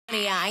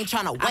I ain't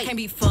tryna wait. I can't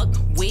be fucked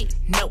with,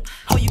 nope.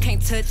 Oh, you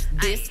can't touch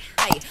this.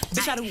 Ay,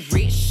 bitch, I do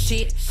rich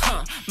shit,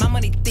 huh? My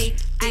money thick,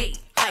 thick.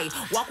 Ay,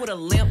 walk with a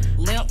limp,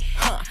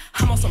 huh?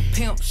 I'm on some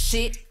pimp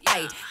shit.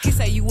 Ay, he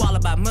say you all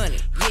about money.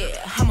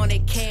 Yeah, I'm on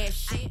that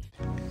cash shit.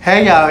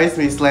 Hey y'all, it's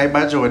me, Slade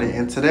by Jordan,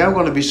 and today I'm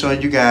going to be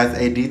showing you guys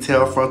a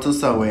detailed frontal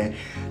sew-in.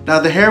 Now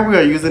the hair we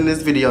are using in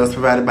this video is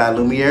provided by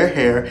Lumiere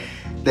Hair.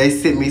 They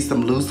sent me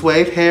some loose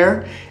wave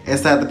hair.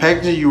 Inside the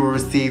packaging you will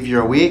receive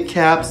your wig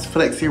caps,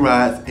 flexi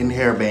rods, and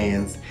hair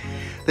bands.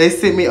 They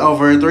sent me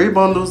over 3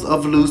 bundles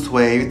of loose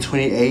wave,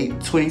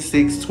 28,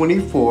 26,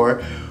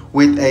 24,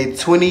 with a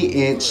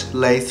 20-inch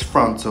lace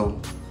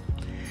frontal.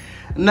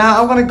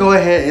 Now I'm going to go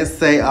ahead and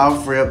say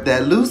off rip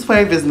that loose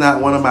wave is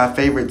not one of my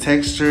favorite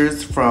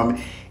textures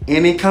from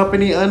any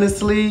company,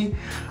 honestly.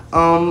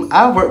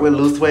 I've worked with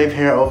loose wave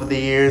hair over the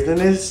years and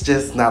it's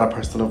just not a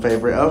personal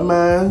favorite of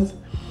mine.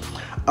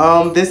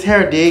 This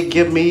hair did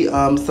give me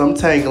some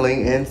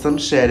tangling and some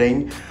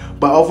shedding,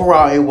 but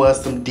overall it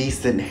was some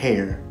decent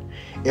hair.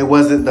 It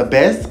wasn't the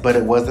best, but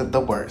it wasn't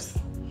the worst.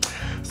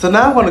 So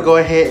now I'm going to go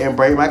ahead and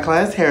braid my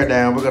client's hair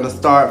down. We're going to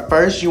start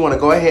first. You want to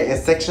go ahead and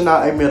section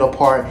out a middle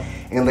part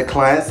in the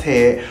client's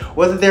head,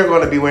 whether they're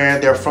going to be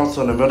wearing their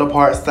frontal in the middle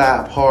part,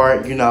 side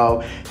part, you know,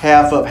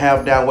 half up,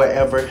 half down,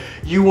 whatever.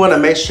 You want to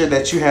make sure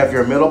that you have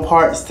your middle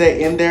part set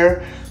in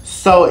there.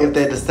 So if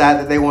they decide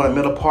that they want a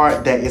middle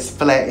part, that is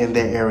flat in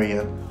that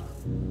area.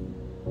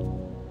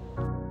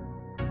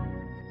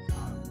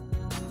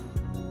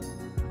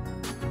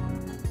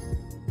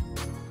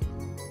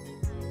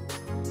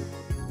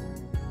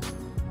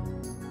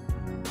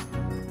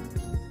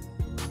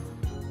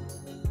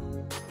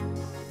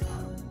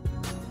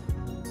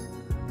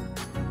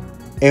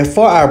 And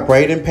for our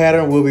braiding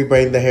pattern, we'll be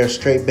braiding the hair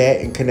straight back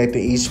and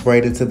connecting each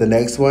braid into the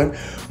next one.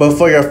 But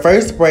for your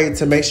first braid,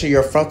 to make sure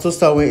your frontal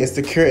sewing is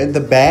secure in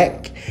the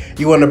back,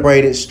 you want to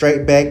braid it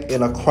straight back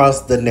and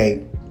across the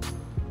nape.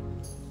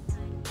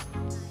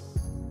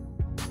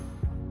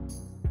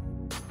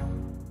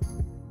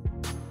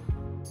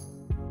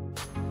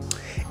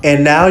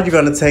 And now you're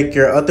going to take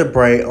your other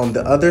braid on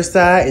the other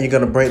side and you're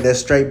going to braid that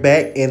straight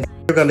back, and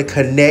you're going to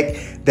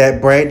connect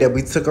that braid that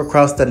we took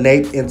across the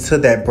nape into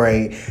that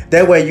braid.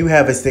 That way you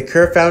have a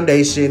secure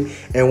foundation,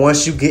 and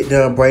once you get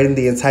done braiding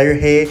the entire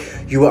head,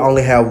 you will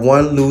only have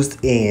one loose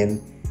end.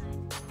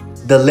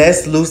 The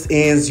less loose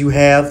ends you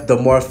have, the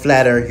more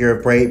flatter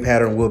your braid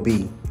pattern will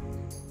be.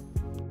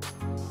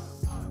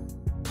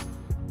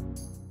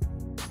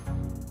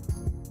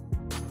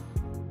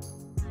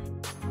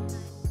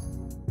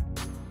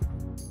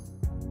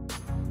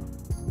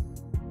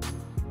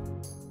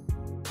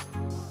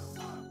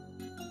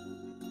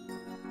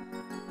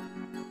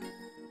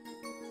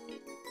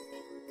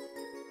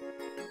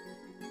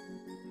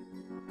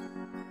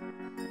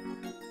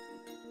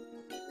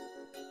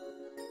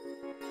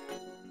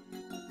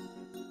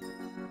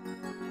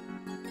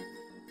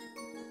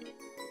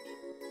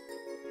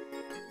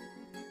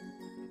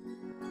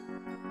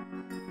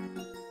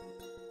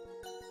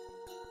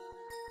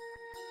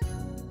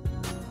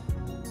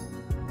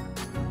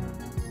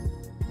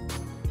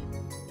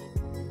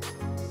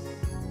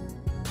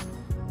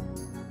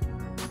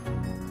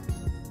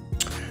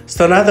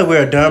 So now that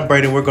we're done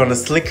braiding, we're going to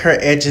slick her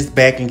edges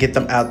back and get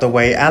them out the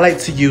way. I like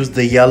to use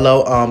the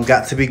yellow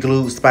Got To Be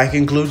Glued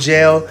spiking glue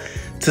gel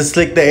to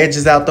slick the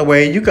edges out the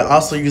way. You can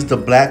also use the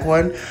black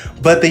one,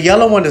 but the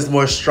yellow one is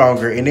more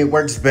stronger and it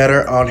works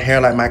better on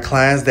hair like my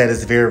clients that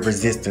is very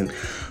resistant.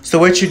 So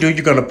what you do,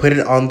 you're going to put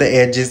it on the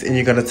edges and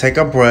you're going to take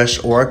a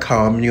brush or a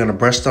comb and you're going to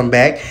brush them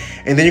back,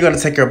 and then you're going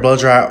to take your blow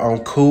dryer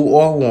on cool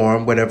or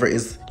warm, whatever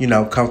is, you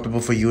know,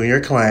 comfortable for you and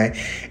your client,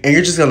 and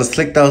you're just going to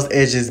slick those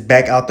edges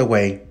back out the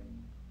way.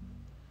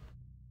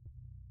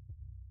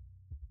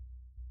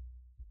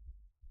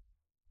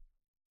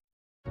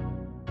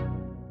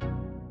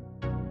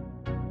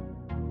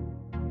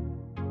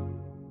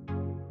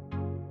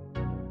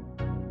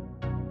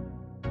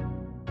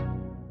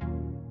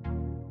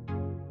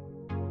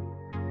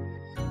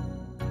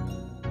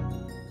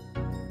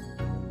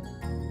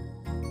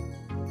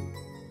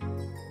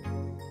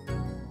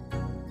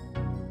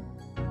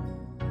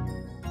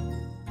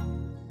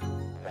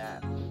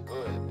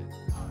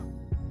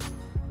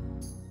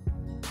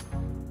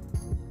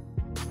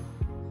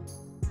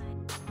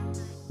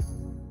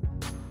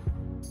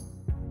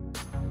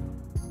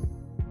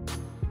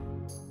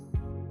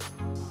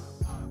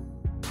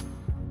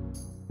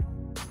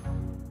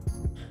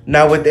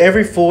 Now with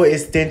every full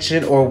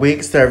extension or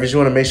wig service, you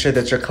want to make sure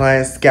that your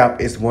client's scalp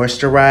is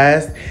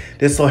moisturized.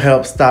 This will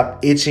help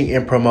stop itching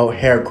and promote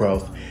hair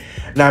growth.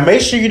 Now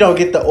make sure you don't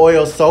get the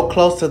oil so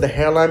close to the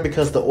hairline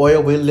because the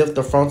oil will lift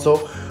the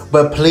frontal,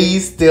 but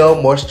please still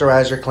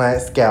moisturize your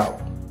client's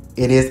scalp.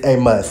 It is a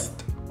must.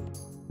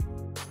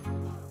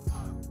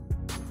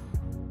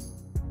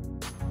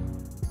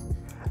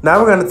 Now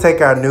we're going to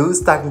take our nude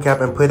stocking cap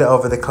and put it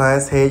over the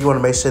client's head. You want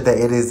to make sure that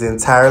it is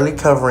entirely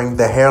covering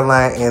the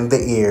hairline and the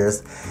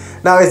ears.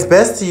 Now it's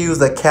best to use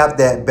a cap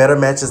that better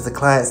matches the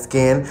client's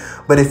skin,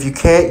 but if you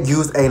can't,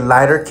 use a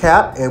lighter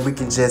cap and we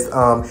can just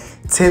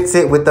tint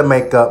it with the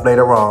makeup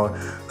later on.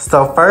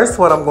 So first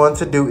what I'm going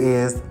to do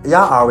is,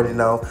 y'all already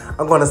know,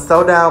 I'm going to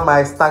sew down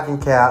my stocking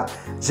cap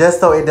just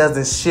so it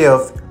doesn't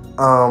shift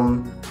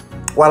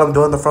while I'm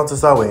doing the frontal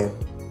sewing.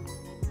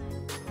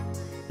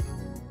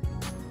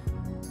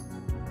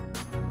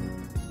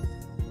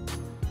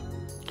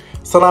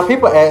 So now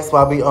people ask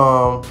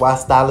why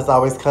stylists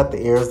always cut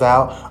the ears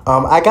out.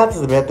 I got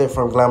this method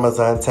from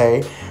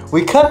Glamazante.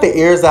 We cut the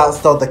ears out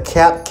so the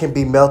cap can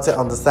be melted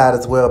on the side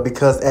as well,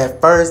 because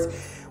at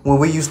first when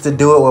we used to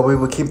do it where we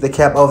would keep the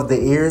cap over the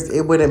ears,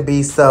 it wouldn't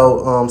be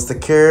so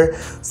secure.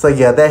 So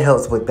yeah, that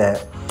helps with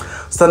that.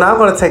 So now I'm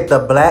going to take the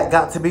black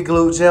Got To Be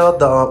Glue gel,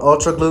 the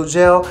Ultra Glue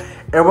gel,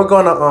 and we're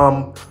going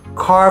to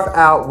carve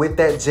out with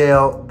that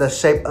gel the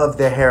shape of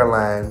the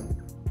hairline.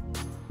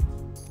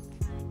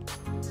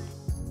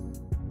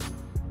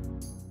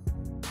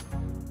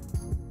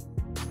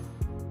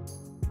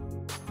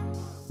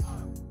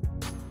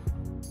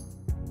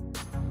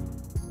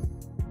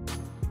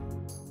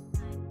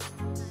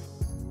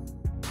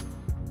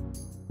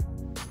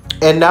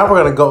 And now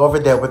we're going to go over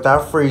that with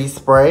our freeze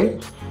spray.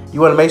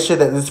 You want to make sure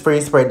that this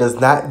freeze spray does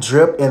not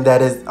drip and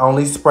that it's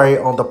only spray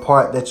on the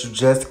part that you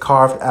just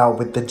carved out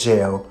with the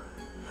gel.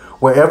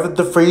 Wherever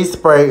the freeze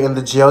spray and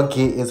the gel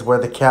get is where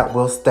the cap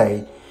will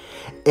stay.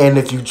 And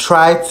if you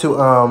try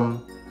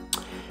to,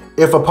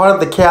 if a part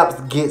of the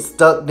caps get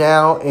stuck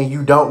down and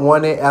you don't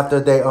want it after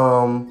they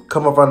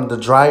come up under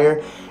the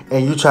dryer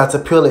and you try to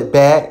peel it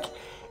back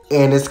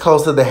and it's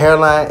close to the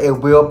hairline, it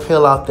will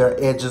peel off their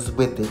edges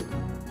with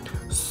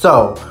it.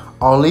 So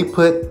only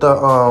put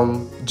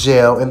the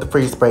gel in the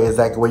freeze spray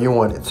exactly where you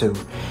want it to.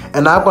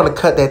 And I'm going to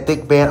cut that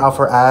thick band off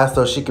her eyes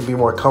so she can be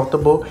more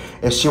comfortable,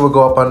 and she will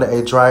go up under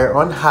a dryer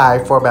on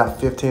high for about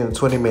 15 to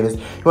 20 minutes.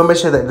 You want to make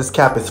sure that this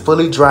cap is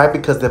fully dry,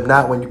 because if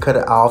not, when you cut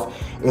it off,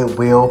 it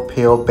will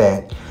peel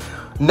back.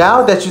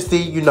 Now that you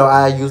see,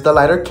 I used a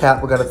lighter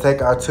cap, we're going to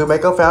take our two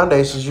makeup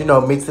foundations,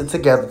 mix it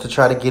together to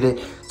try to get it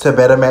to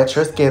better match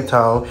your skin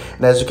tone.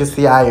 And as you can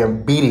see, I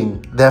am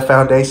beating that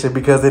foundation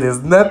because it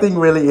is nothing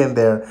really in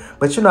there.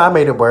 But I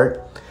made it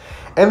work.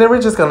 And then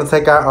we're just going to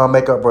take our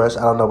makeup brush.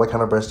 I don't know what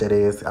kind of brush that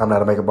is. I'm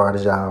not a makeup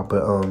artist, y'all.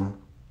 But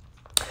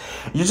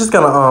you're just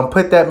going to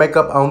put that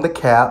makeup on the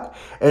cap.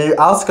 And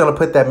you're also going to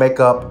put that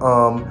makeup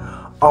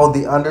on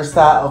the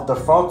underside of the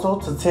frontal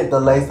to tint the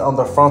lace on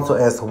the frontal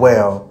as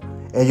well.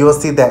 And you'll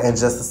see that in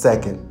just a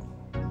second.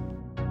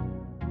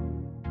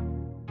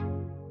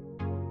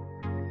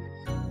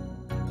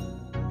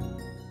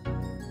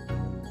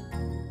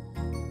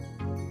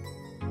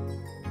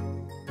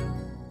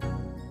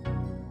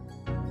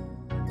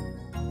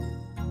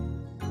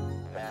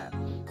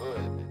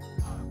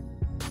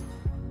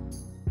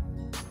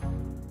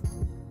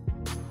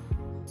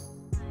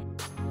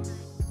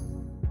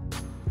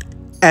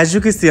 As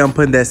you can see, I'm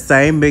putting that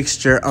same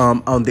mixture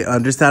on the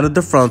underside of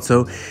the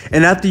frontal.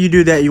 And after you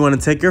do that, you want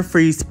to take your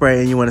freeze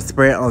spray and you want to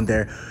spray it on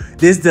there.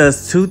 This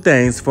does two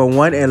things. For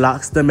one, it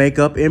locks the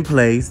makeup in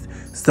place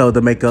so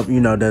the makeup,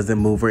 doesn't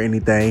move or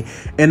anything.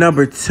 And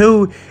number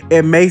two,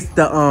 it makes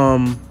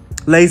the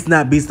lace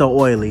not be so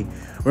oily.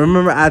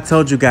 Remember, I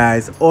told you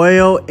guys,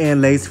 oil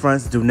and lace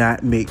fronts do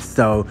not mix.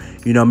 So,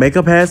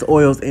 makeup has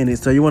oils in it.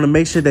 So you want to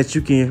make sure that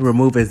you can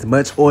remove as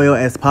much oil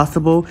as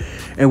possible.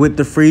 And with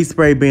the freeze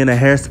spray being a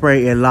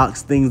hairspray, it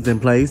locks things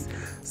in place.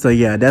 So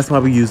yeah, that's why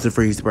we use the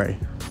freeze spray.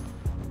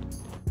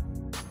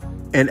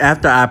 And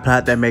after I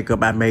applied that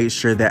makeup, I made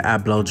sure that I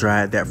blow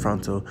dried that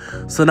frontal.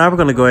 So now we're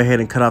going to go ahead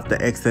and cut off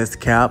the excess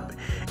cap.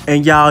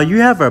 And y'all, you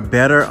have a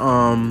better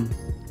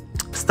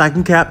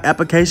stocking cap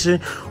application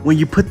when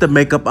you put the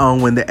makeup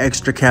on when the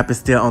extra cap is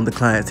still on the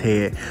client's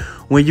head.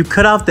 When you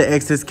cut off the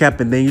excess cap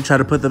and then you try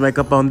to put the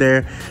makeup on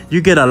there, you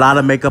get a lot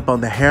of makeup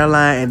on the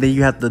hairline, and then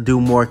you have to do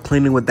more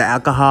cleaning with the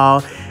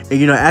alcohol.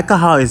 And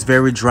alcohol is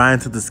very drying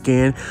to the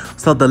skin.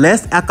 So the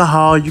less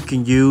alcohol you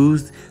can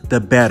use, the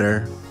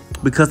better.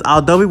 Because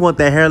although we want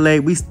that hair laid,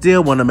 we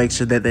still want to make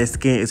sure that their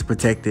skin is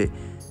protected.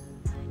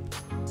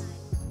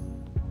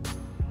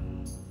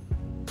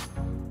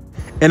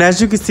 And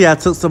as you can see, I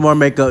took some more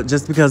makeup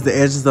just because the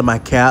edges of my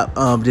cap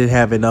didn't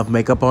have enough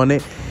makeup on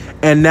it.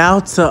 And now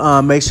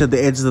to make sure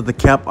the edges of the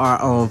cap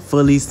are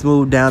fully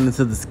smoothed down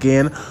into the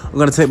skin, I'm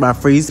going to take my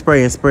freeze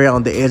spray and spray it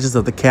on the edges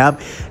of the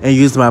cap and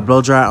use my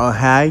blow dryer on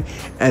high.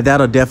 And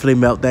that'll definitely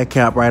melt that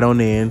cap right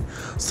on in.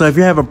 So if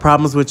you're having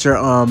problems with your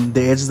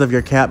the edges of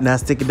your cap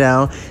not sticking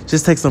down,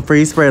 just take some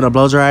freeze spray and a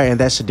blow dryer and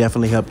that should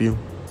definitely help you.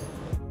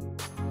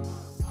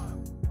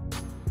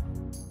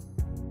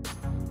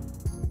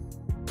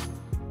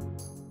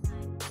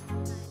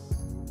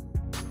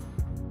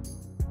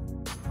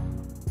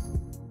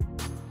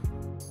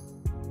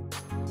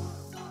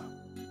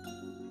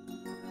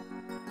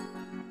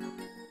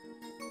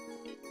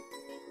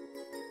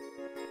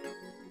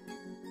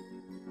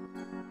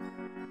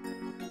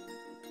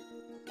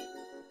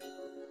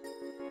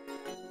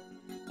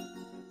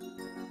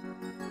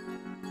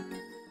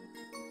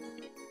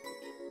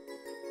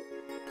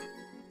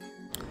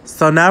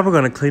 So now we're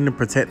going to clean and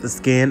protect the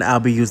skin. I'll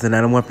be using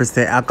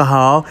 91%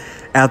 alcohol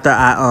after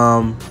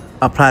I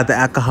apply the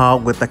alcohol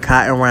with a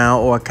cotton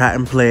round or a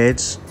cotton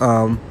pledge.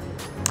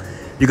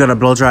 You're gonna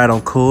blow dry it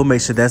on cool, make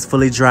sure that's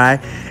fully dry.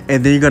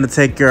 And then you're gonna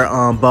take your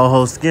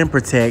boho skin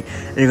protect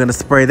and you're gonna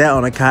spray that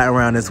on a cotton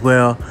round as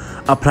well.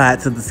 Apply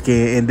it to the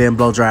skin and then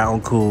blow dry it on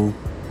cool.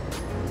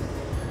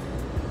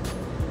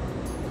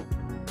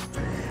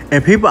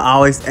 And people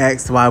always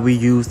ask why we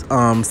use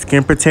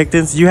skin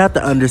protectants. You have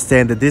to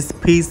understand that this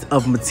piece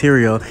of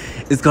material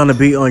is going to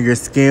be on your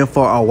skin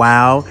for a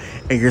while,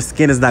 and your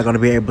skin is not going to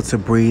be able to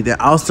breathe. And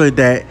also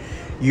that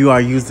you are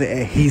using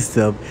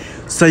adhesive.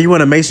 So you want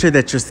to make sure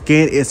that your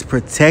skin is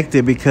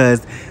protected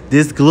because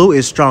this glue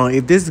is strong.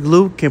 If this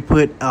glue can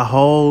put a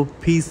whole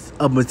piece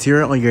of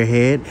material on your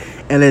head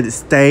and let it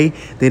stay,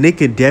 then it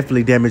can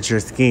definitely damage your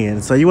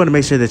skin. So you want to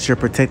make sure that you're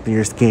protecting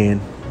your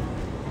skin.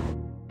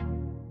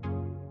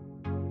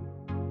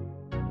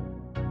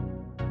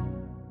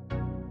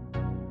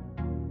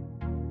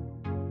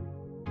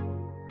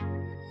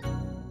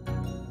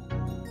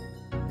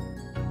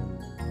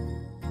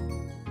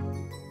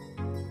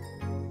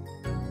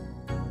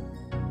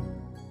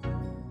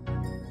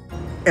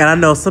 And I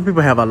know some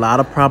people have a lot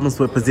of problems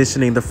with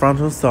positioning the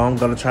frontal, so I'm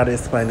going to try to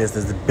explain this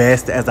as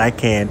best as I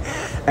can.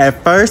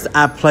 At first,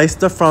 I place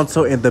the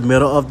frontal in the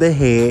middle of the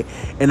head,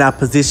 and I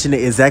position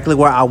it exactly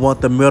where I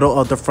want the middle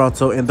of the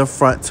frontal in the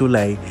front to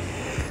lay.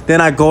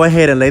 Then I go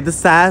ahead and lay the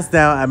sides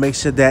down. I make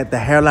sure that the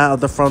hairline of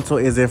the frontal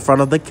is in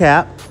front of the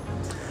cap.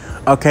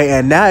 Okay,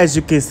 and now as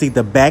you can see,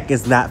 the back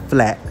is not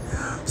flat.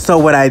 So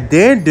what I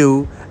then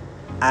do,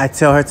 I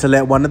tell her to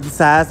let one of the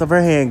sides of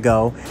her hand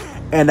go,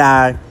 and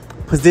I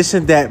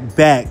position that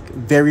back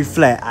very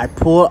flat. I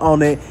pull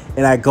on it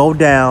and I go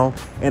down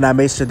and I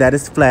make sure that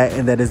it's flat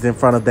and that is in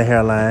front of the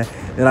hairline.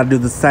 And I do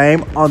the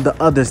same on the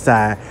other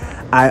side.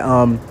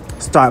 I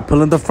start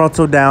pulling the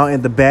frontal down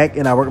in the back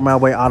and I work my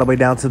way all the way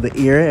down to the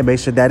ear and make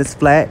sure that is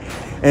flat.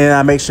 And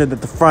I make sure that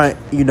the front,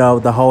 you know,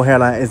 the whole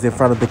hairline is in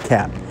front of the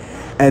cap.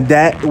 And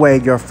that way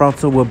your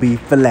frontal will be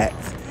flat.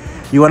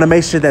 You want to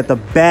make sure that the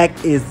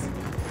back is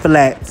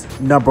flat,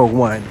 number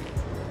one.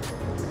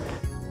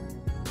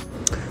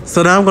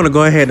 So now I'm going to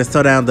go ahead and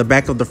sew down the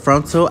back of the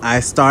frontal.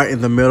 I start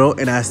in the middle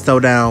and I sew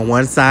down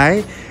one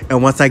side.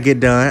 And once I get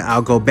done,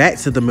 I'll go back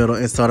to the middle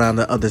and sew down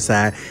the other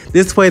side.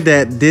 This way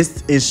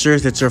this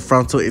ensures that your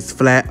frontal is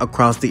flat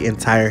across the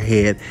entire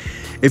head.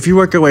 If you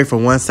work your way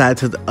from one side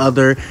to the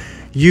other,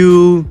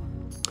 you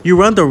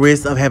run the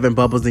risk of having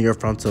bubbles in your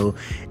frontal.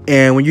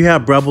 And when you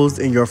have bubbles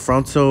in your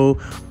frontal,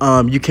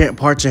 you can't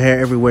part your hair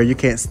everywhere. You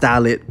can't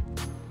style it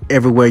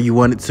everywhere you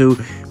want it to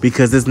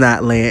because it's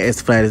not laying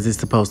as flat as it's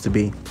supposed to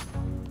be.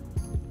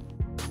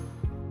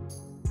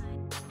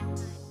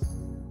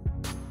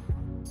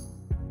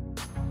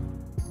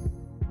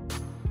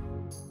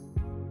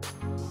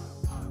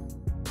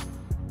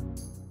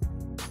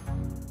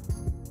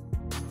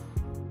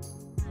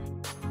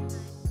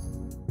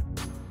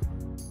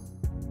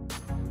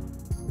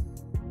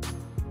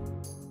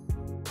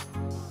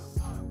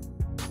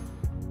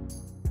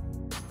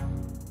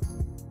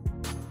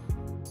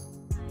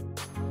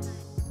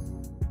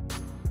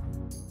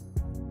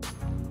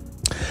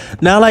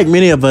 Now, like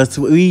many of us,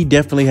 we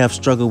definitely have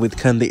struggled with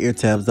cutting the ear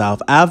tabs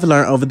off. I've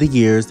learned over the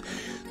years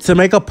to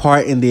make a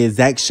part in the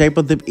exact shape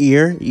of the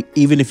ear,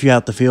 even if you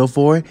have to feel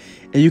for it,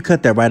 and you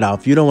cut that right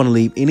off. You don't want to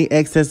leave any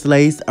excess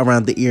lace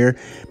around the ear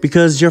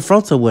because your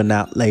frontal will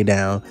not lay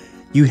down.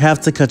 You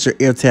have to cut your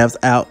ear tabs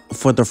out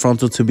for the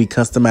frontal to be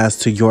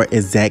customized to your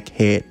exact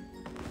head.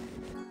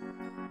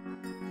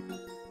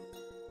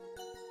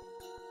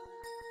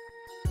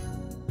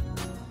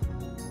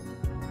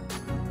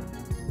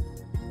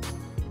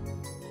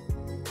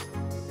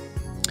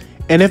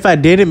 And if I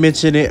didn't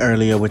mention it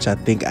earlier, which I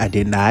think I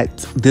did not,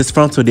 this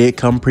frontal did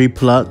come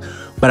pre-plucked,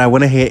 but I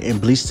went ahead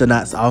and bleached the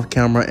knots off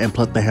camera and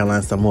plucked the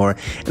hairline some more.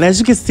 And as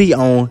you can see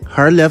on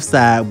her left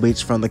side,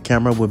 which from the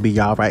camera would be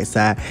y'all right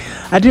side,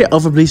 I did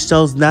over bleach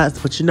those knots,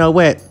 but you know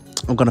what?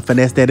 I'm gonna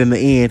finesse that in the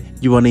end.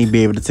 You won't even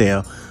be able to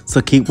tell.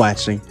 So keep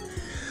watching.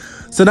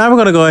 So now we're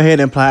gonna go ahead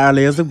and apply our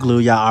layers of glue.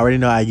 Y'all already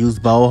know I use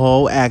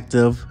Boho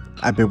Active.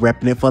 I've been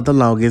repping it for the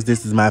longest.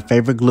 This is my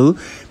favorite glue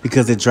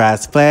because it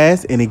dries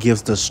fast and it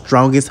gives the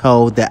strongest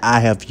hold that I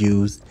have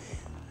used.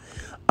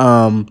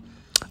 I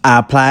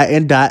apply it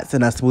in dots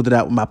and I smooth it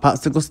out with my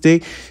popsicle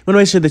stick. You want to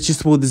make sure that you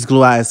smooth this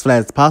glue out as flat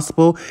as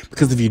possible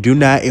because if you do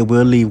not, it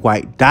will leave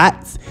white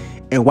dots.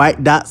 And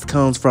white dots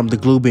comes from the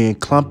glue being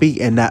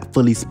clumpy and not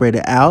fully spread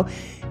it out.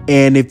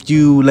 And if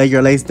you lay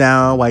your lace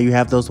down while you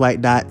have those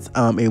white dots,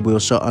 it will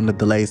show under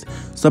the lace.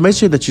 So make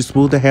sure that you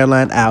smooth the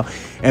hairline out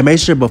and make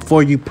sure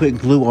before you put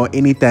glue on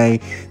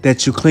anything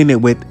that you clean it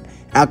with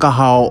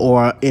alcohol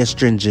or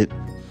astringent.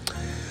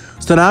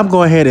 So now I'm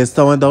going ahead and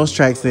sewing those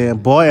tracks in.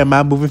 Boy, am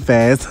I moving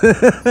fast.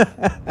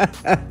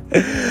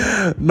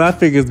 My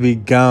fingers be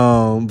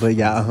gone, but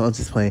yeah, I'm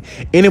just playing.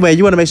 Anyway,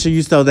 you want to make sure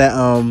you sew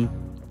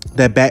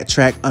that back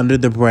track under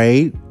the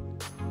braid.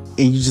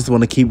 And you just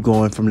want to keep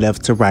going from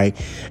left to right.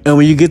 And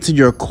when you get to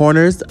your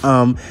corners,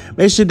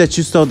 make sure that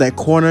you sew that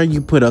corner. You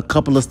put a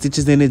couple of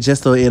stitches in it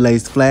just so it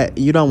lays flat.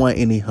 You don't want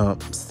any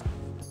humps.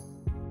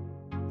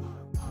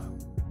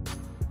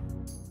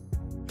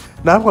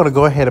 Now I'm going to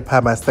go ahead and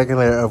apply my second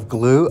layer of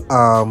glue.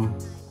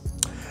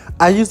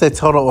 I used a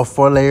total of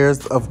 4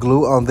 layers of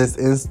glue on this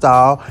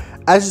install.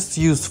 I just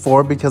used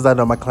 4 because I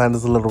know my client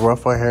is a little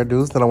rough on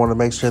hairdos and I want to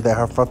make sure that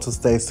her frontal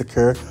stays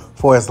secure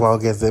for as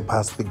long as it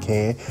possibly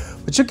can.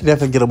 But you can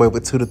definitely get away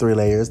with 2 to 3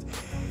 layers.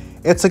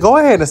 And to go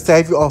ahead and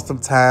save you on some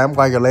time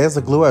while your layers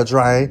of glue are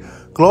drying,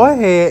 go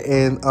ahead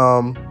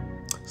and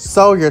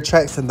sew your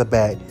tracks in the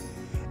back.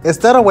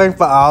 Instead of waiting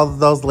for all of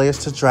those layers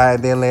to dry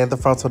and then laying the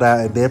frontal down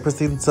and then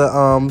proceeding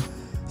to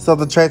sew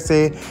the tracks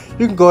in,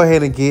 you can go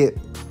ahead and get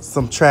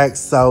some tracks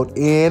sewed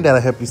in. That'll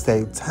help you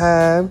save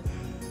time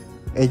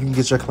and you can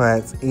get your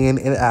clients in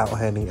and out,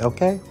 honey,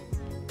 okay?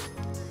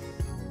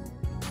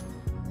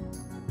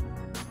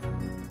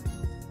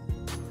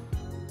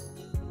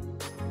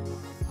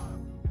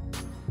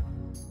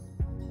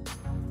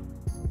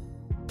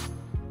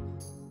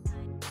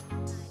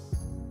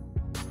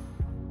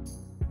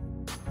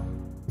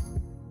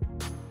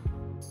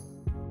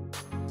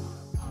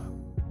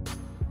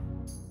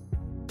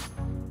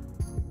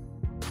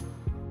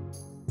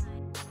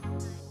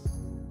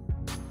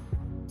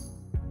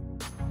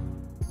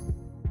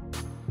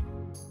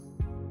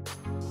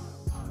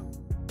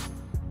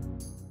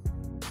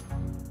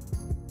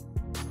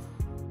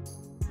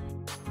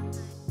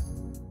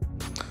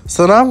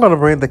 So now I'm going to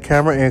bring the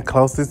camera in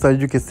closely so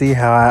you can see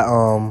how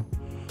I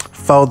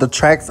fold the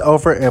tracks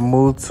over and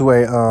move to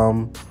a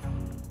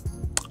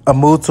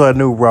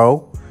new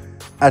row.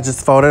 I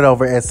just fold it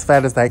over as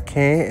flat as I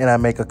can and I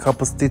make a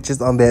couple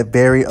stitches on that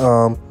very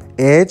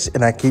edge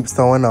and I keep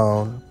sewing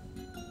on.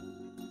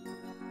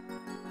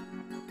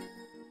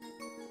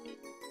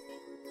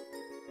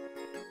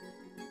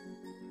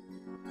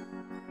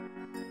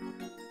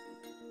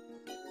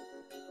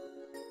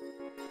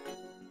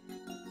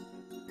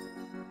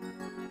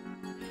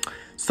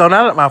 So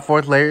now that my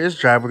 4th layer is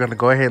dry, we're going to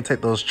go ahead and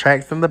take those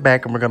tracks in the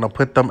back and we're going to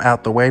put them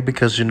out the way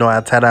because you know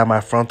I tie down my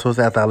frontals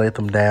after I lay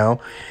them down.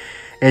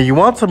 And you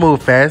want to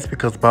move fast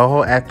because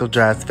boho active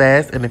dries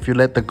fast, and if you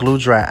let the glue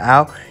dry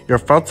out, your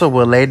frontal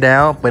will lay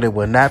down but it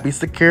will not be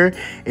secure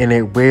and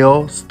it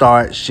will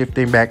start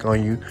shifting back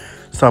on you.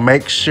 So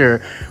make sure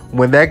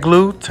when that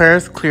glue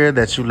turns clear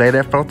that you lay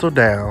that frontal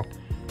down.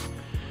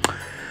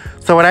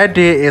 So what I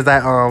did is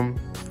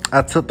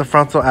I took the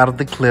frontal out of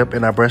the clip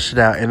and I brushed it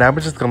out, and I'm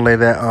just gonna lay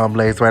that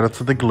lace right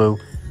into the glue.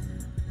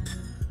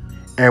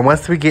 And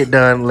once we get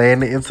done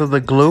laying it into the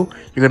glue,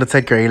 you're gonna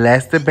take your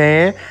elastic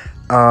band.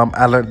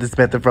 I learned this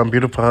method from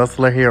Beautiful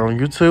Hustler here on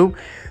YouTube.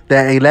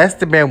 That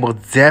elastic band will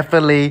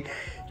definitely,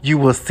 you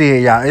will see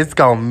it, y'all. It's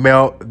gonna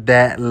melt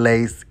that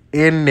lace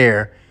in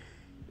there.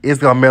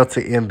 It's gonna melt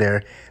it in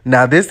there.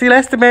 Now this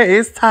elastic band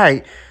is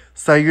tight,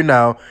 so you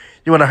know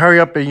you want to hurry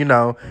up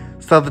and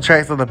sew the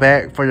tracks on the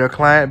back for your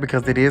client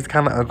because it is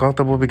kind of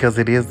uncomfortable because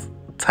it is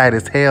tight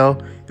as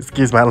hell.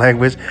 Excuse my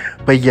language,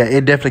 but yeah,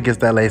 it definitely gets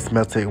that lace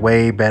melted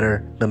way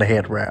better than a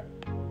head wrap.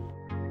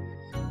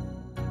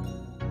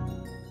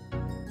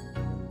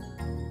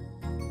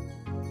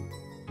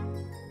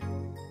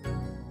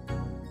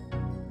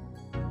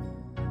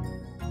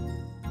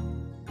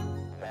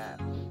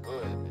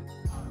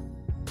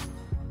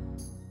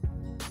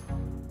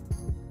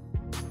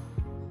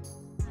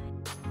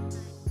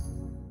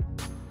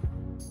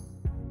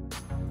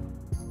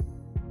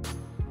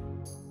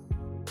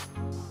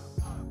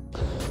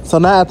 So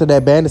now after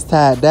that band is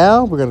tied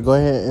down, we're going to go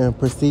ahead and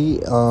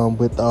proceed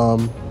with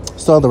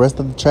sewing the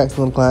rest of the tracks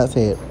on the client's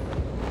head.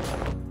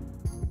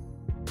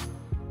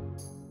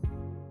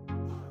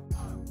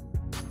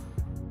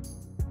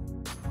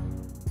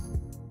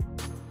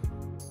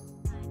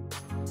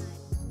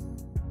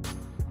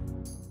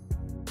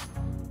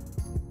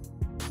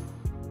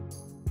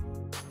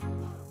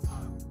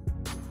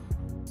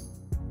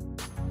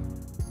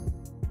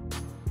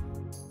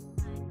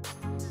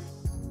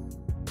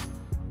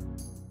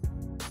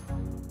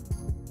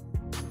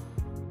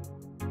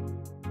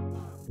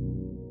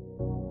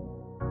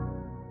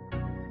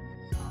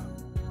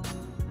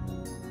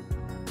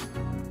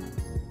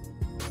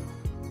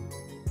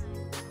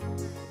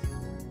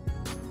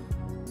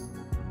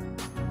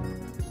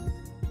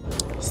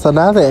 So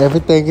now that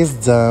everything is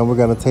done, we're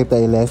going to take the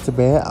elastic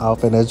band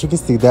off. And as you can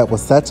see, that was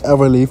such a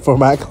relief for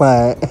my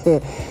client.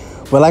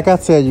 But like I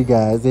tell you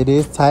guys, it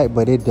is tight,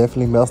 but it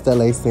definitely melts that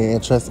lace in.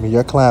 And trust me,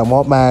 your client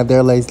won't mind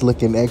their lace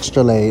looking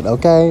extra laid,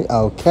 okay?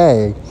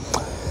 Okay.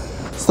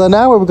 So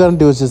now what we're going to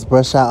do is just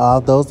brush out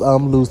all those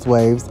loose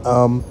waves.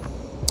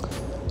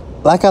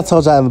 Like I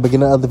told y'all in the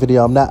beginning of the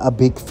video, I'm not a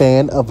big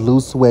fan of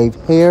loose wave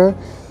hair.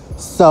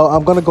 So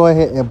I'm going to go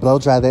ahead and blow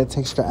dry that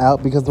texture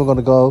out because we're going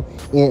to go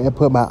in and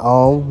put my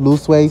own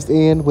loose waves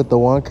in with the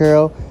one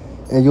curl.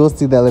 And you'll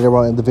see that later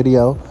on in the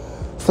video.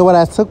 So what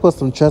I took was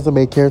some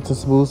Tresseme Keratin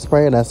Smooth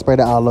Spray and I sprayed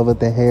it all over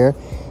the hair.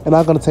 And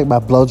I'm going to take my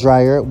blow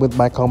dryer with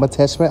my comb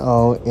attachment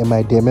on and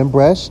my dimming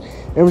brush.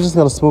 And we're just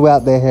going to smooth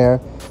out their hair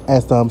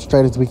as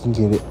straight as we can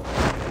get it.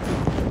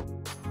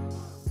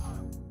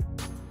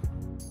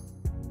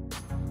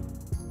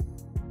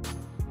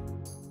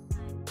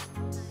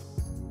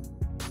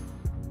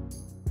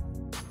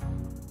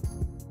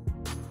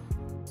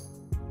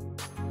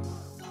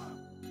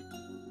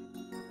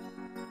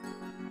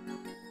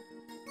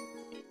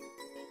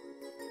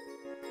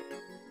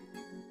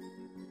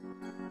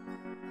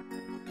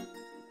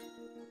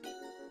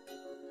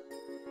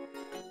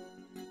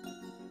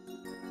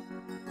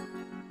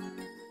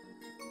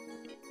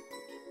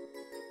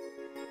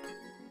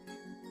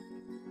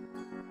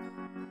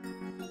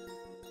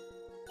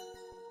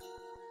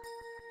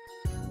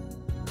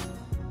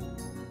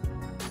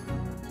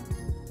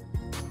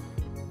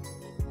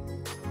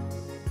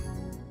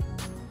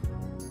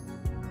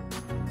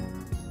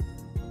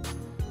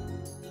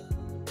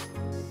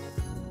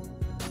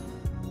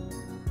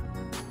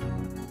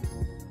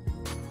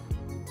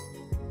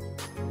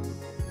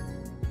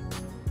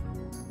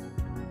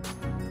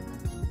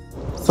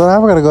 So now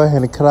we're gonna go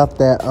ahead and cut off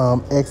that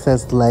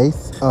excess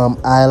lace.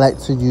 I like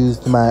to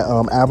use my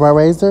eyebrow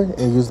razor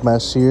and use my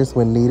shears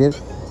when needed.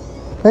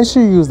 Make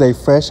sure you use a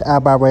fresh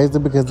eyebrow razor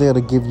because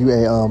it'll give you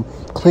a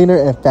cleaner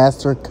and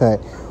faster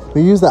cut.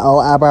 When you use the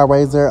old eyebrow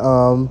razor,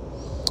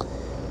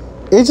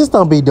 it just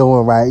don't be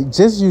doing right.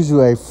 Just use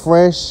you a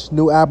fresh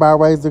new eyebrow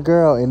razor,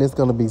 girl, and it's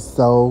gonna be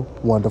so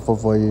wonderful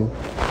for you.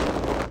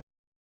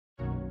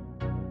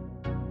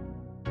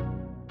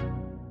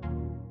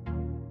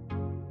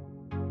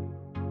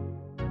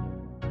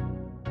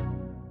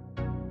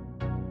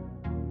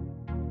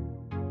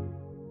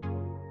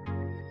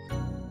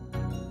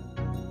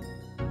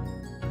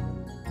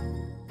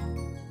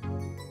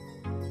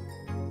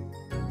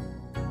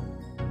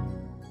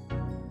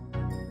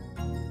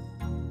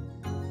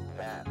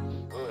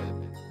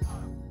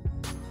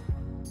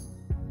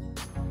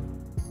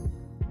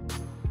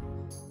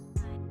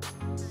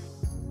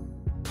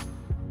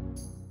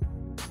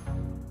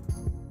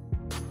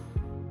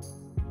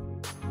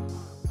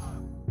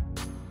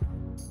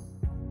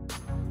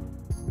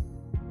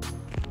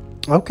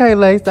 Okay,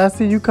 Lace, I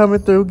see you coming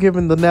through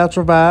giving the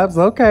natural vibes.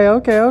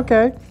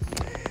 Okay.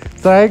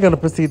 So I ain't gonna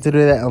proceed to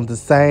do that on the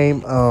same,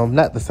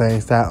 not the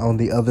same side, on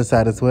the other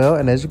side as well.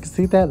 And as you can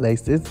see, that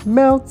lace is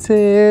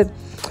melted.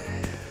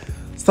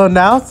 So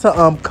now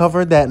to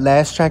cover that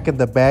last track in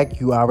the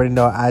back, you already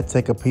know I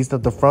take a piece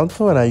of the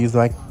frontal and I use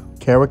my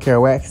Kera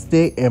wax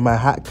stick and my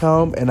hot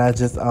comb, and I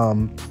just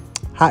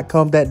hot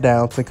comb that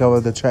down to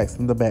cover the tracks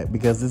in the back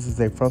because this is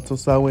a frontal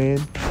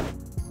sew-in.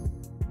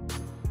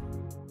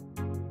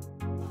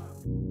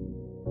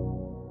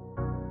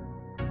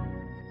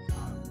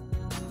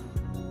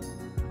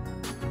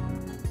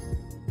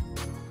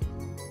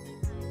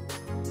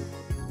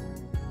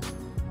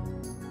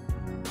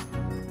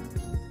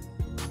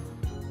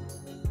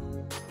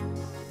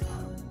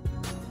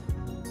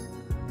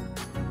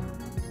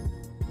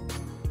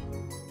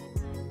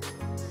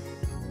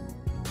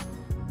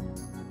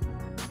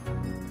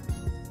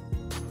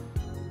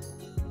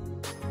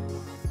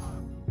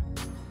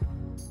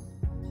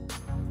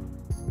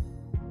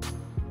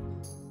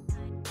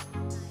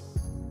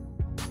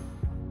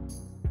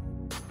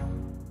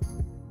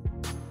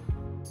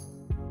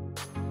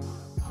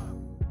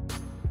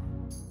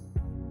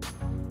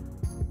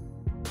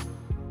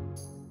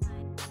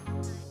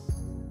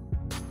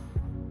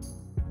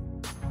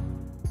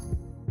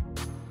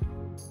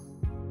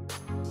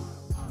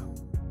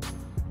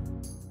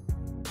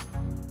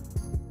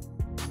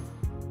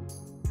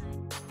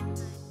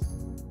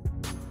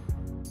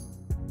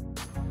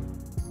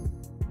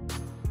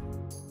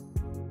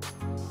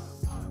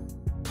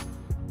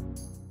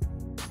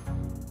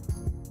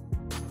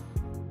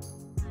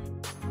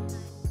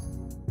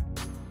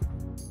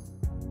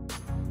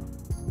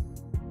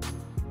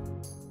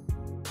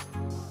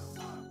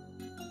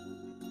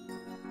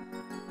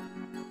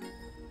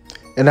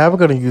 And now we're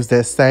going to use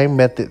that same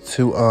method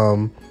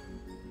to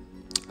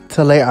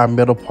lay our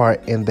middle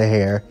part in the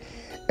hair.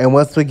 And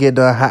once we get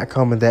done hot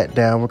combing that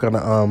down, we're going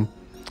to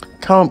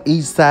comb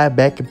each side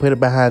back and put it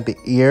behind the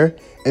ear.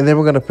 And then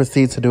we're going to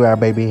proceed to do our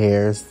baby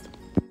hairs.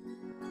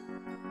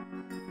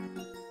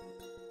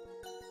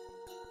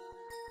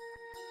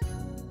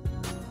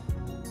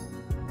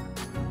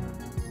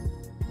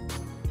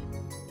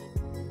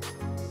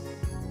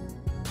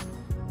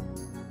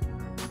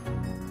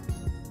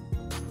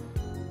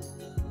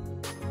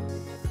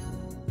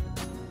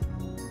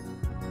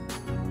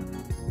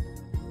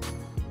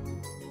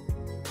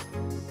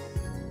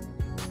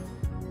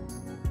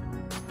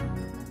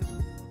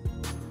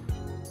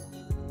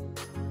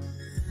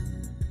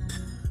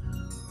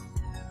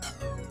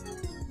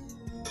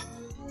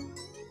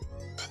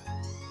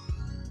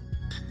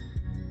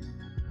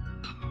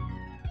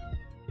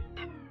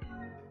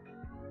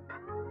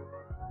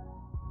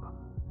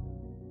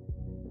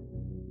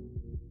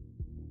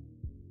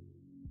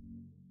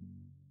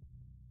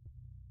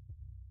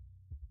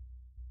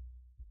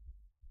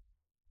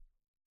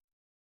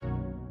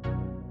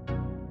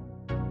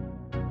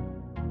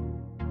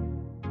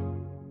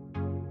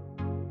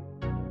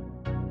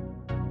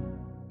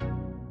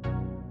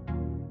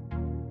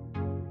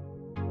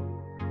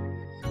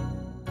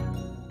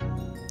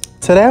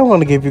 Today I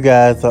want to give you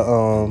guys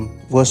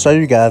show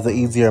you guys an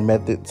easier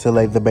method to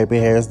lay the baby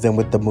hairs than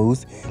with the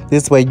mousse.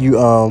 This way you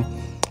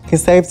can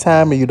save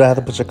time and you don't have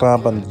to put your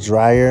clamp on the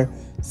dryer.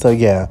 So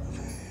yeah,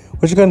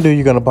 what you're gonna do,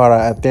 you're gonna part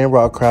out a thin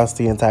row across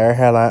the entire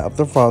hairline of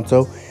the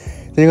frontal.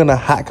 Then you're gonna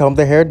hot comb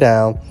the hair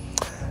down.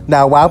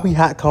 Now why we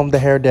hot comb the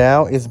hair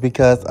down is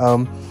because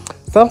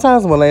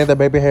sometimes when laying the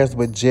baby hairs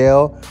with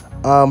gel,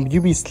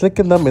 you be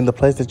slicking them in the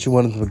place that you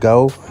want them to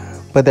go,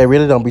 but they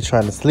really don't be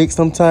trying to sleek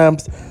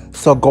sometimes.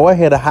 So go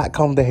ahead and hot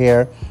comb the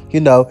hair, you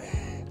know.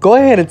 Go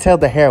ahead and tell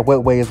the hair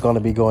what way it's going to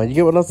be going. You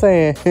get what I'm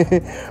saying?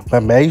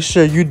 But make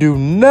sure you do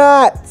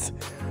not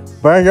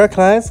burn your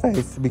client's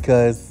face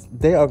because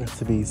they are going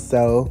to be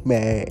so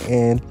mad.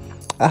 And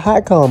a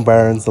hot comb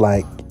burns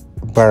like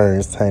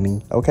burns,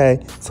 honey.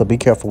 Okay? So be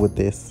careful with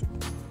this.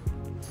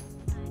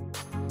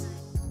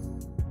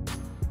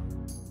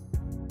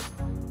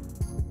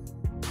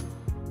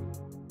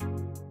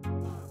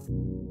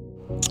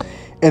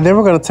 And then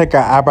we're going to take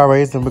our eyebrow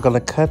razor and we're going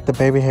to cut the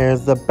baby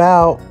hairs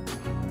about,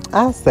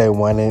 I'd say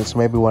 1 inch,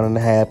 maybe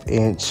 1.5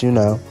 inch, you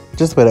know,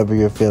 just whatever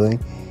you're feeling.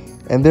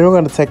 And then we're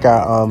going to take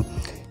our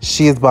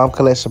She Is Bomb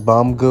Collection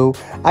Bomb Goo.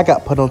 I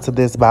got put onto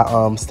this by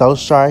So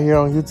Star here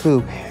on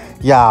YouTube.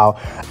 Y'all,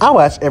 I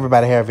watch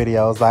everybody hair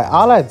videos. Like,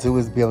 all I do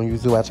is be on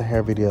YouTube watching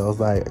hair videos.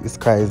 Like, it's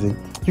crazy.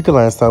 You can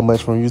learn so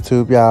much from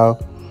YouTube, y'all.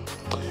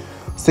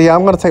 So, yeah,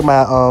 I'm going to take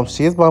my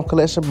She Is Bomb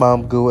Collection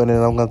Bomb Goo, and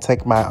then I'm going to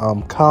take my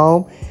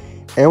comb,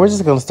 and we're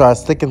just going to start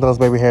sticking those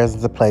baby hairs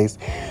into place.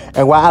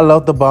 And why I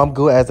love the Bomb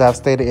Goo, as I've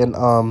stated in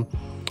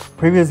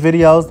previous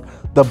videos,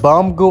 the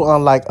Bomb Goo,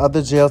 unlike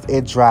other gels,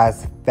 it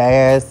dries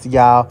fast,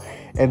 y'all.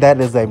 And that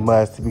is a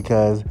must,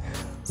 because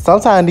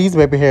sometimes these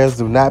baby hairs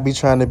do not be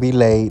trying to be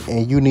laid,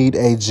 and you need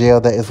a gel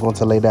that is going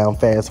to lay down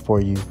fast for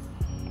you.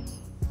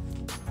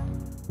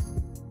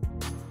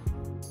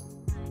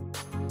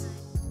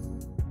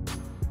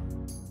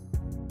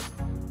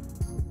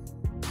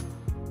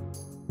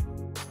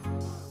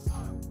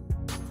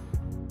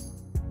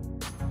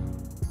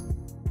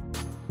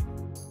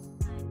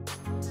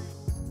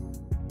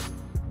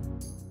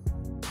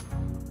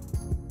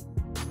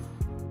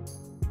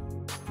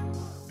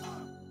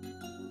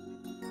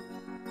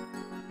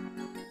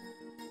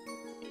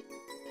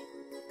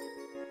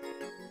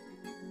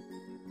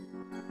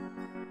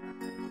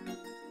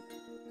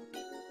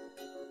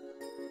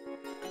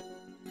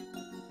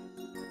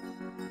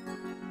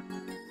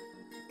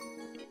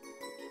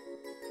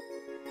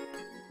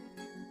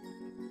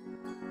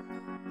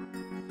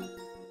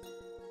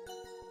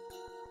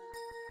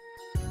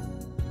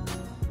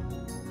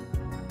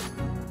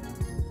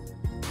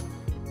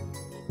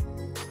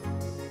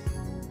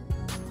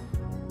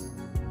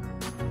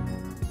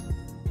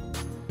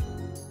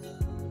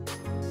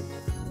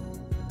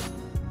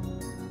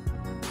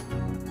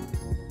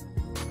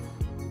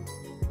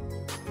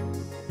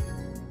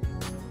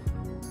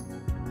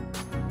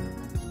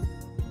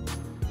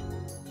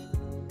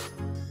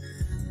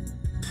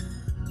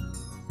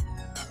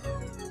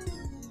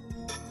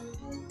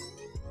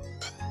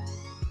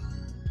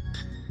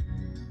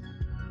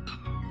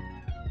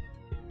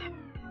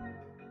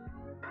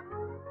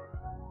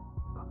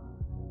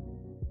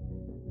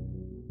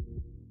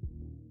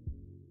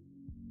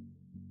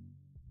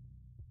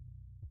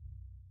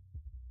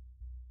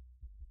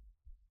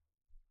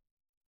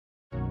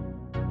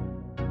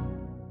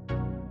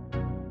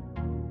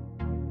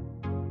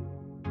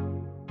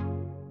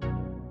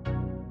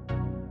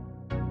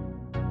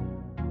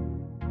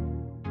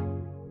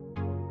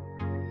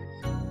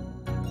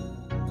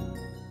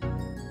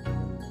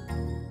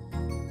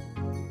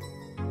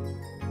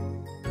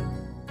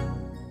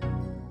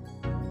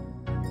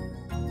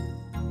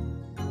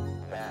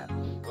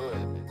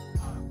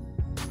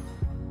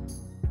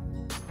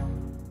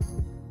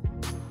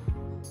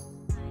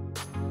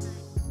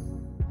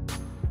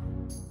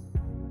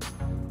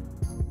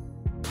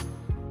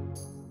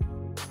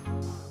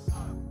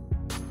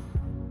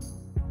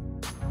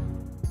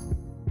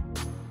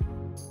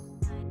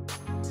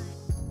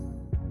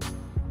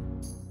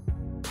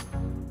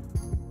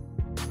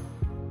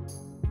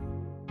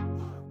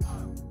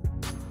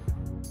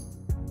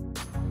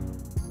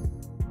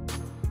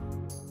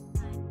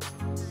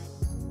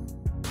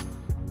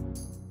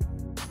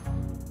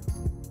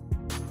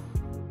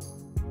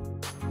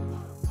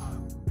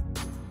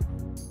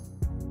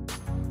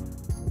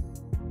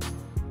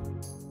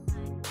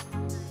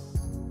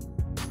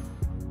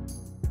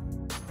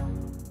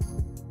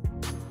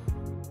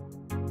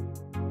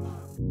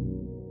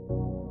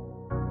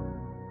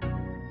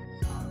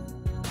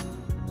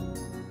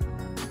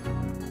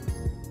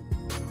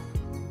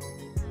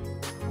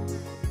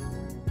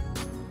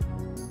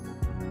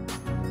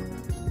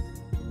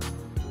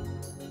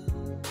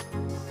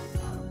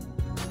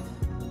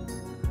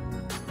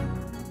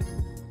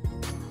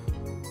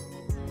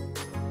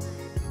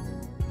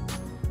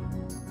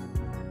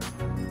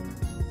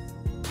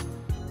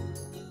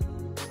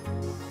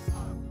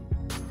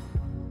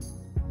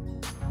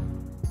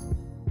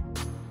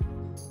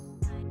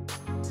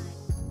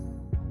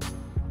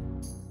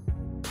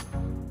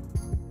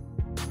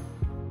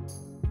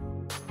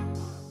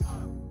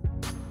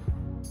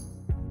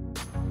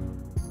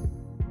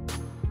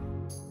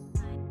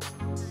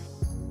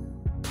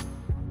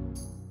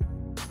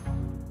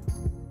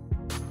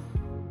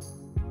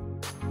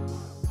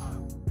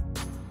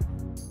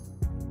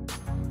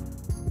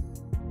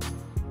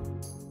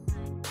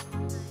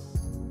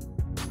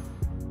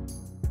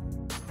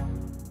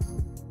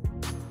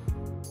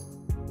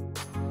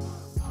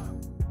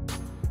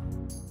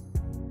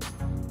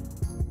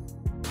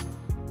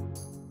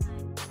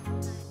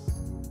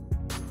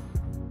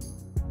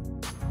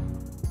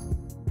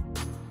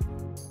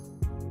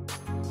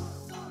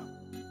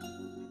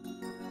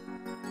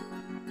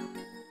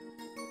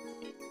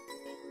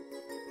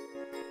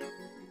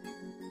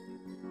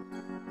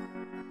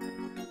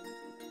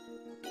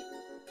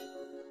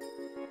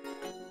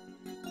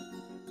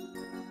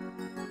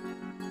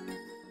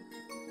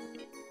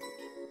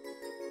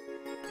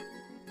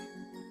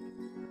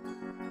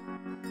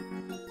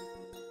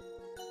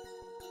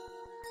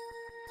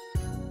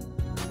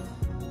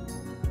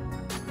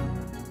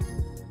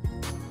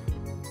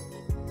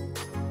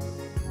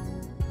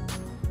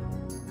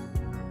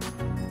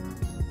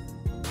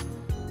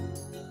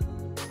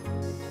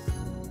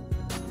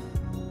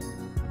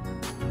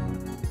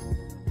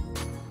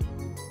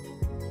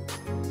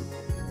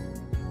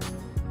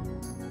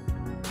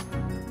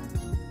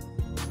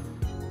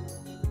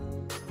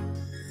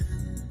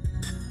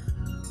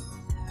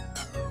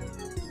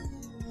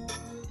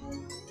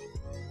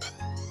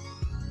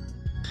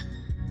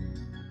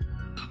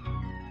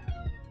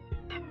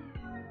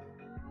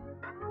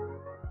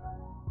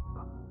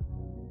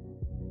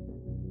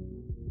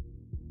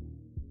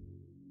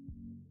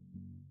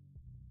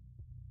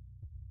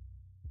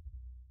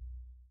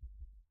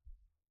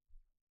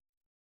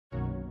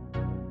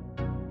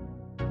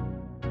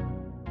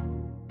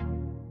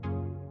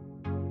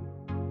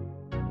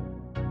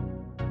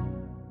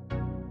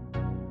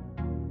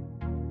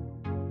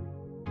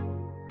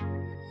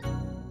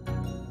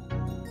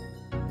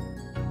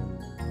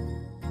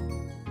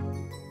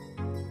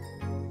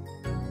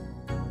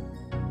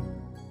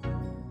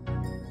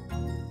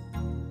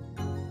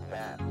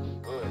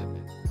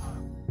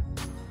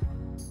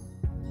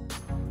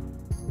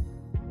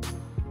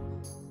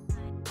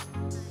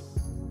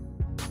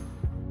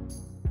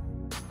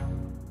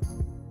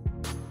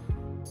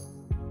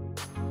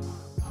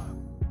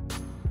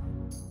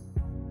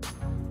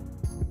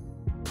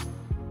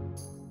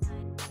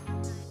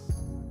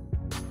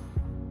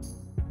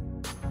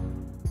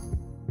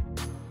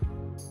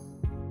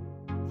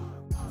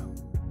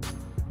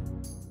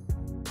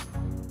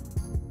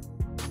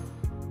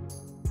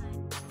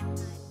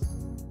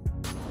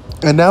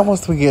 And now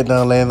once we get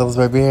done laying those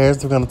baby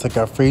hairs, we're going to take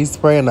our freeze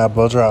spray and our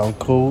blow dry on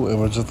cool, and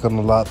we're just going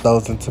to lock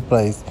those into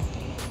place.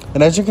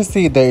 And as you can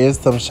see, there is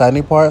some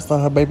shiny parts on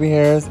her baby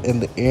hairs. In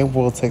the end,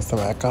 we'll take some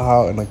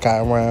alcohol and a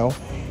cotton round,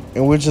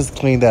 and we'll just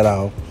clean that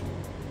off.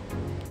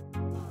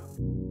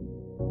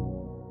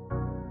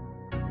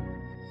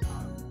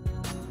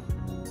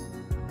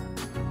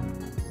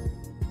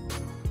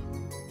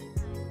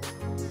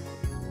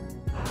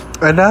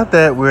 And now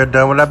that we're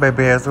done with our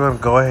baby hairs, we're going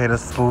to go ahead and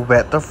smooth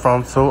back the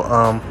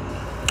frontal.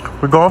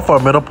 We're going for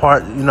a middle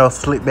part, you know,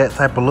 slick back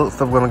type of look.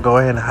 So we're going to go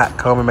ahead and hot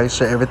comb and make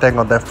sure everything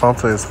on that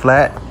frontal is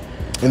flat.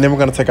 And then we're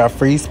going to take our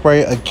freeze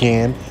spray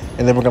again.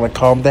 And then we're going to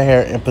comb the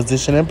hair and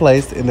position in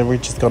place. And then we're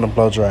just going to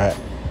blow dry it.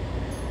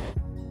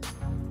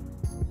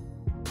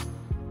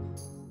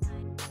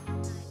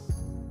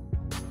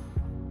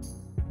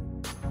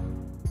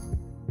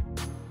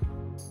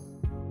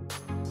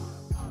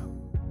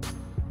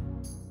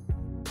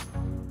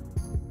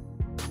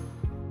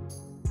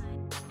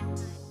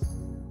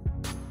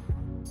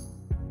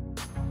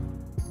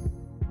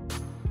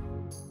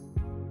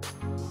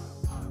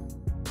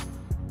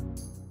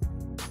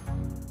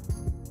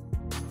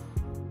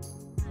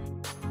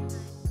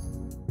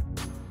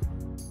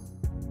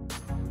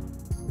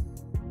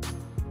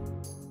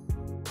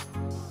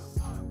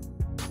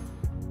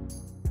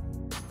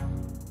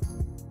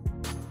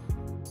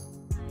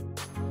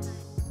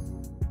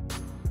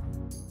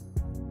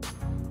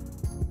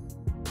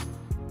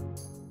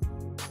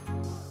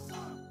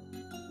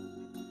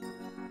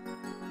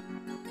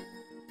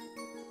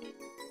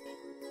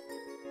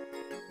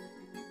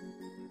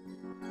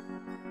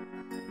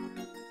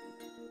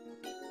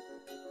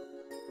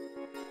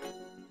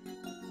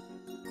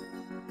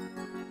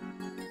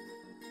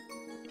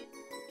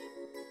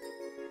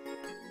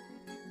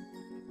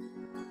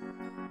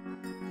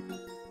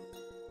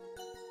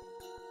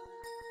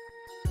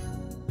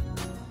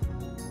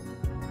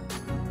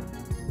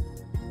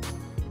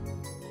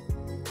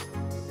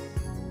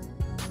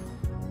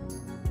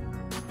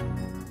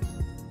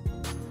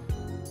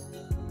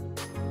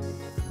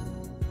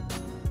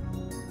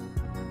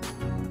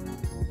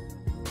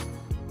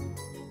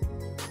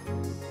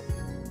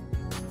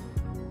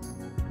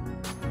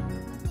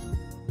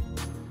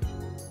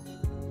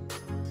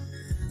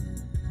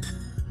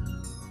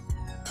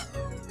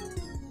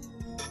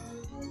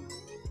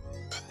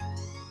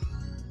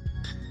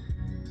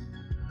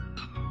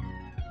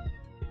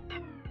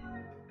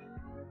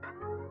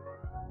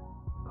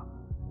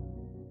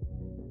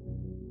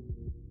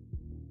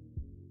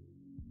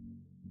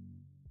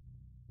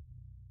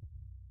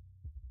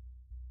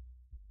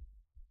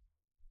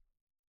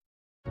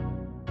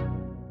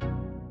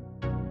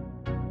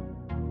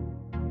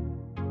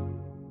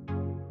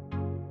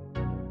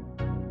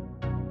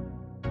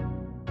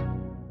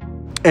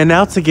 And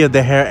now to give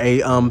the hair a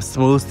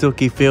smooth,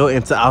 silky feel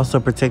and to also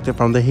protect it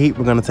from the heat,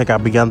 we're going to take our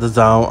Beyond the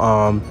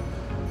Zone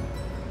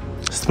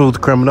Smooth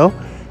Criminal.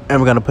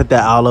 And we're going to put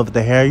that all over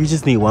the hair. You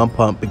just need one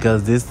pump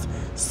because this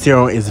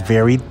serum is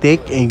very thick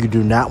and you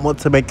do not want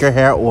to make your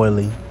hair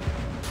oily.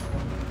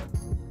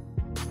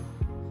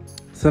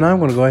 So now I'm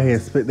going to go ahead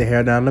and split the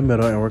hair down the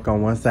middle and work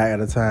on one side at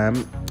a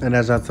time. And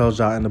as I told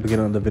y'all in the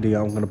beginning of the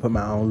video, I'm going to put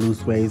my own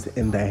loose waves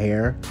in the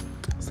hair.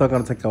 So I'm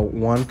going to take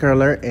one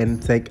curler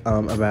and take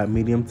about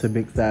medium to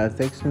big size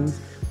sections.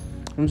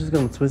 I'm just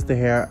going to twist the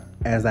hair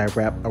as I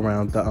wrap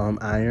around the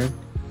iron.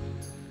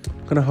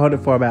 I'm going to hold it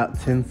for about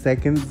 10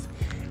 seconds.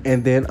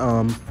 And then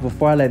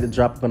before I let it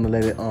drop, I'm going to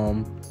let it,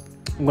 I'm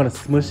going to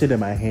smush it in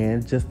my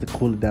hand just to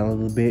cool it down a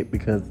little bit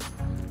because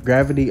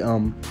gravity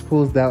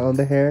pulls down on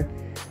the hair.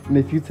 And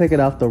if you take it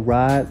off the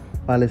rod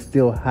while it's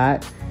still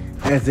hot,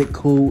 as it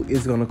cools,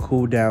 it's going to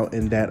cool down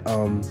in that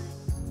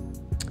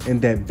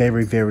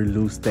very, very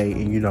loose state,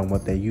 and you don't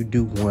want that. You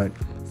do want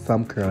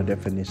some curl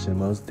definition,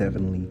 most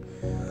definitely.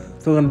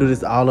 So we're gonna do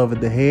this all over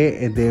the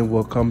head, and then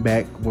we'll come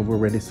back when we're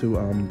ready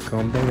to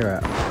comb the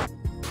hair out.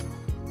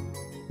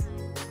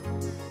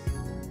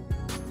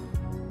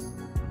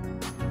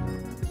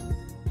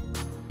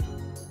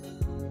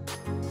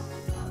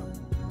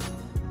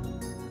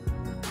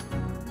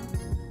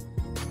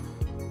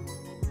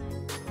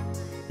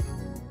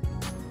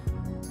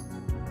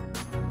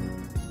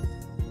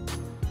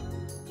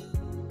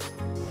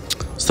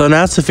 So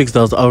now to fix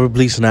those over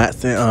bleach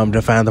knots and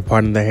define the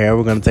part in the hair,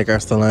 we're going to take our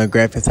Salon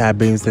Grafix High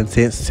Beams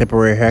Intense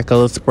Temporary Hair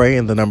Color Spray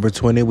in the number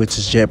 20, which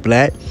is jet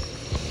black.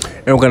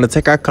 And we're going to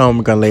take our comb,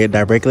 we're going to lay it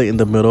directly in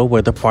the middle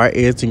where the part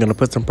is. You're going to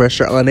put some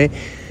pressure on it,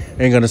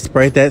 and you're going to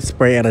spray that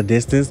spray at a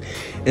distance.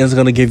 And it's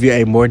going to give you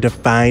a more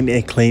defined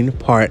and clean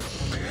part.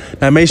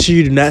 Now make sure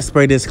you do not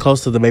spray this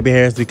close to the baby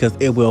hairs because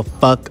it will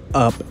fuck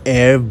up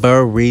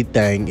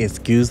everything.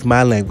 Excuse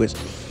my language.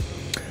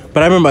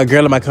 But I remember a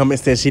girl in my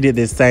comments said she did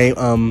this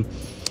same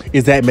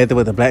exact method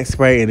with a black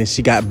spray, and then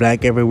she got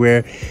black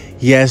everywhere.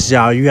 Yes,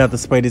 y'all, you have to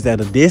spray this at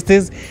a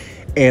distance,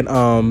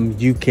 and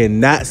you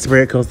cannot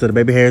spray it close to the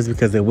baby hairs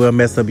because it will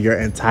mess up your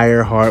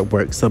entire hard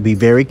work. So be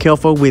very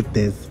careful with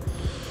this.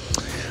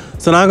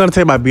 So now I'm going to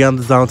take my Beyond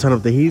the Zone, turn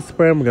up the heat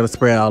spray. We're going to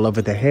spray it all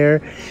over the hair.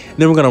 And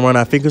then we're going to run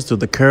our fingers through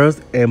the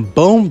curls. And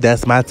boom,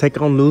 that's my take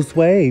on loose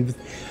waves.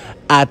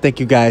 I thank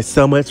you guys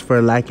so much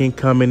for liking,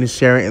 commenting,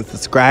 sharing, and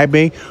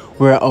subscribing.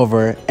 We're at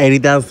over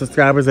 80,000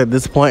 subscribers at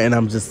this point, and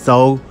I'm just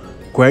so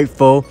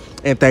grateful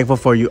and thankful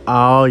for you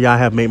all. Y'all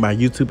have made my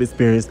YouTube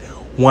experience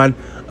one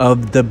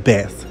of the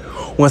best.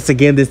 Once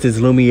again, this is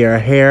Lumiere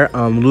Hair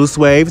loose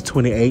waves,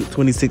 28,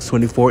 26,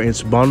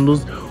 24-inch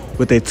bundles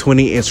with a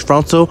 20-inch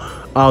frontal.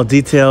 All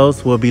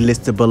details will be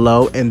listed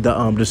below in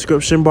the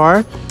description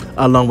bar,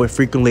 along with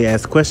frequently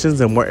asked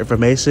questions and more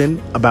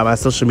information about my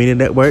social media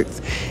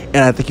networks. And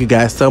I thank you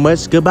guys so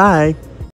much. Goodbye.